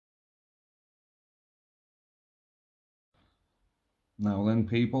Now then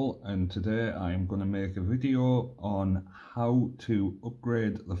people, and today I am going to make a video on how to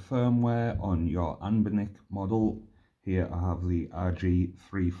upgrade the firmware on your Anbernic model. Here I have the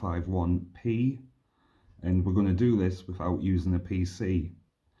RG351P, and we're going to do this without using a PC.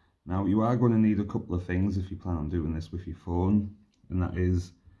 Now you are going to need a couple of things if you plan on doing this with your phone, and that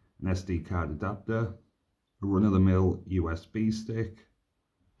is an SD card adapter, a run-of-the-mill USB stick,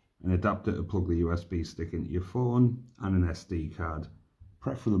 an adapter to plug the USB stick into your phone, and an SD card.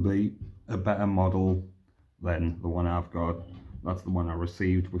 Preferably a better model than the one I've got. That's the one I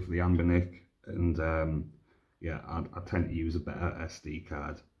received with the Anbernic, and yeah, I tend to use a better SD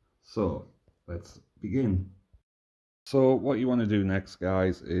card. So let's begin. So what you want to do next,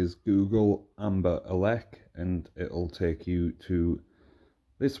 guys, is Google Anbernic, and it'll take you to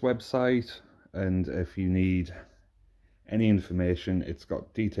this website. And if you need any information, it's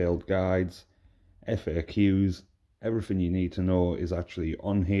got detailed guides, FAQs, everything you need to know is actually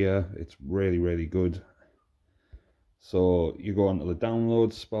on here. It's really good. So you go onto the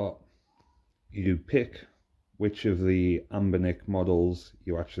download spot, you pick which of the Anbernic models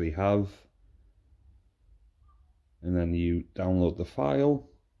you actually have, and then you download the file.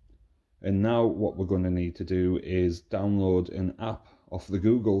 And now what we're going to need to do is download an app off the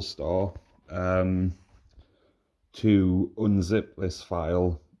Google Store to unzip this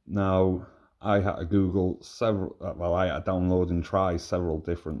file. Now I had to Google several, well, I had to download and try several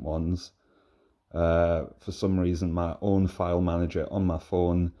different ones. For some reason my own file manager on my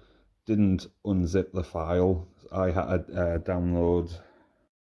phone didn't unzip the file. I had to download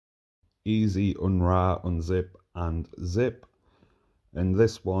Easy, Unrar, Unzip and Zip, and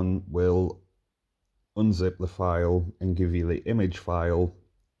this one will unzip the file and give you the image file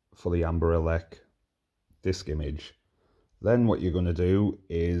for the Anbernic disk image. Then what you're going to do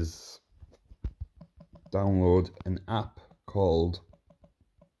is download an app called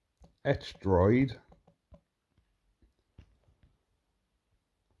Droid,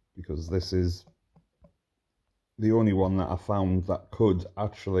 because this is the only one that I found that could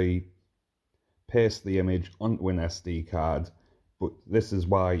actually paste the image onto an SD card. But this is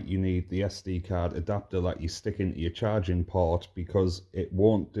why you need the SD card adapter that you stick into your charging port, because it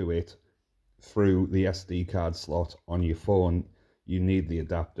won't do it through the SD card slot on your phone. You need the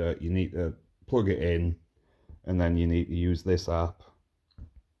adapter, you need to plug it in, and then you need to use this app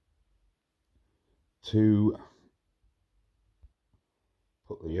to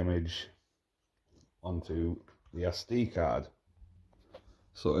put the image onto the SD card.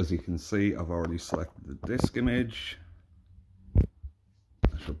 So as you can see, I've already selected the disk image.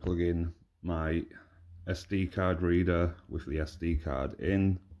 I shall plug in my SD card reader with the SD card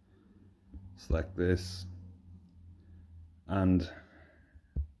in. Select this and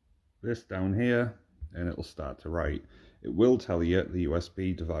this down here, and it'll start to write. It will tell you the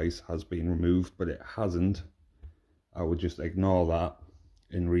USB device has been removed, but it hasn't. I would just ignore that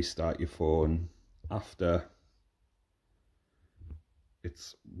and restart your phone after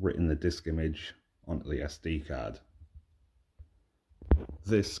it's written the disk image onto the SD card.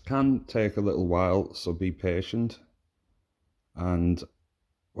 This can take a little while, so be patient, and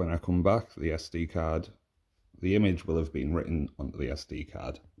when I come back, the SD card, the image will have been written onto the SD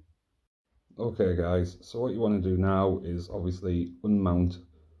card. Okay guys, so what you want to do now is obviously unmount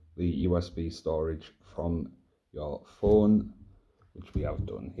the USB storage from your phone, which we have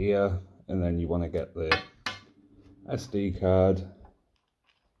done here, and then you want to get the SD card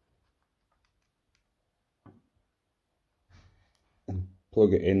and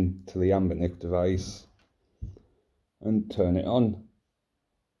plug it into the Anbernic device and turn it on.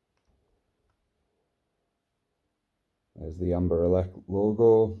 There's the Anbernic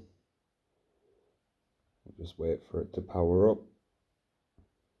logo. We'll just wait for it to power up.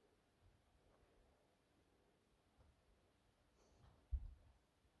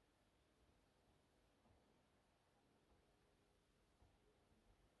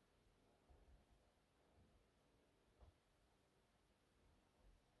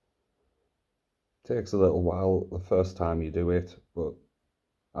 Takes a little while the first time you do it, but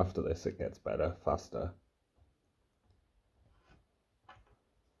after this it gets better, faster.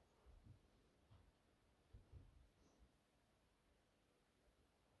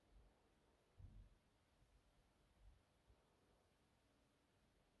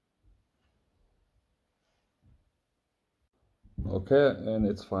 Okay, and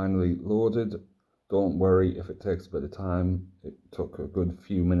it's finally loaded. Don't worry if it takes a bit of time. It took a good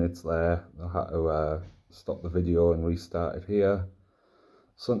few minutes there. I had to stop the video and restart it here.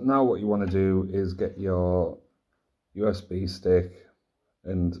 So now what you want to do is get your USB stick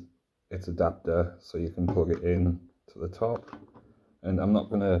and its adapter so you can plug it in to the top, And I'm not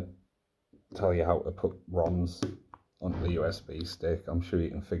going to tell you how to put ROMs onto the USB stick. I'm sure you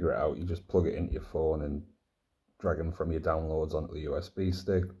can figure it out. You just plug it into your phone and drag them from your downloads onto the USB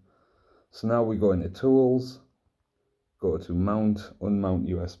stick. So now we go into Tools, go to Mount, Unmount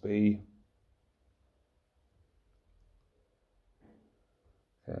USB.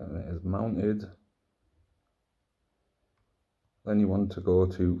 Okay, and it is mounted. Then you want to go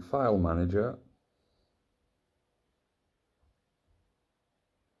to File Manager.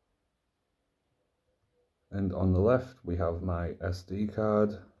 And on the left we have my SD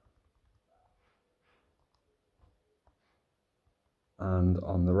card. And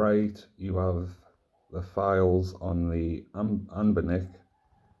on the right you have the files on the Anbernic.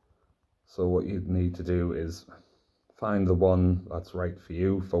 So what you'd need to do is find the one that's right for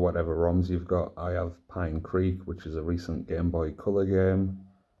you for whatever ROMs you've got. I have Pine Creek, which is a recent Game Boy Color game.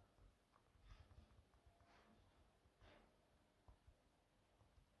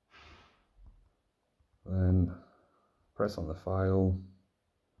 Then press on the file,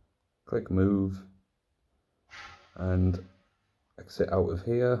 click Move, and exit out of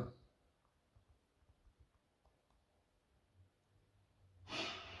here.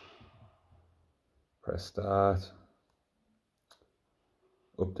 Press Start,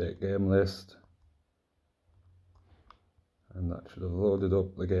 update game list, and that should have loaded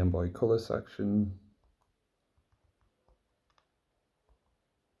up the Game Boy Color section.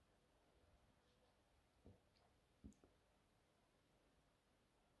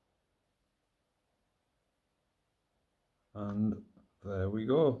 And there we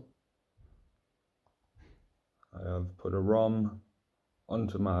go. I have put a ROM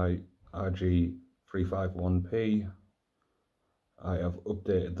onto my RG351P. I have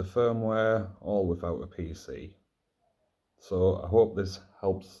updated the firmware, all without a PC. So I hope this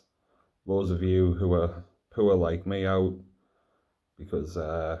helps those of you who are poor like me out, because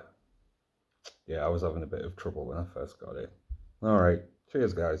yeah, I was having a bit of trouble when I first got it. Alright,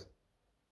 cheers guys.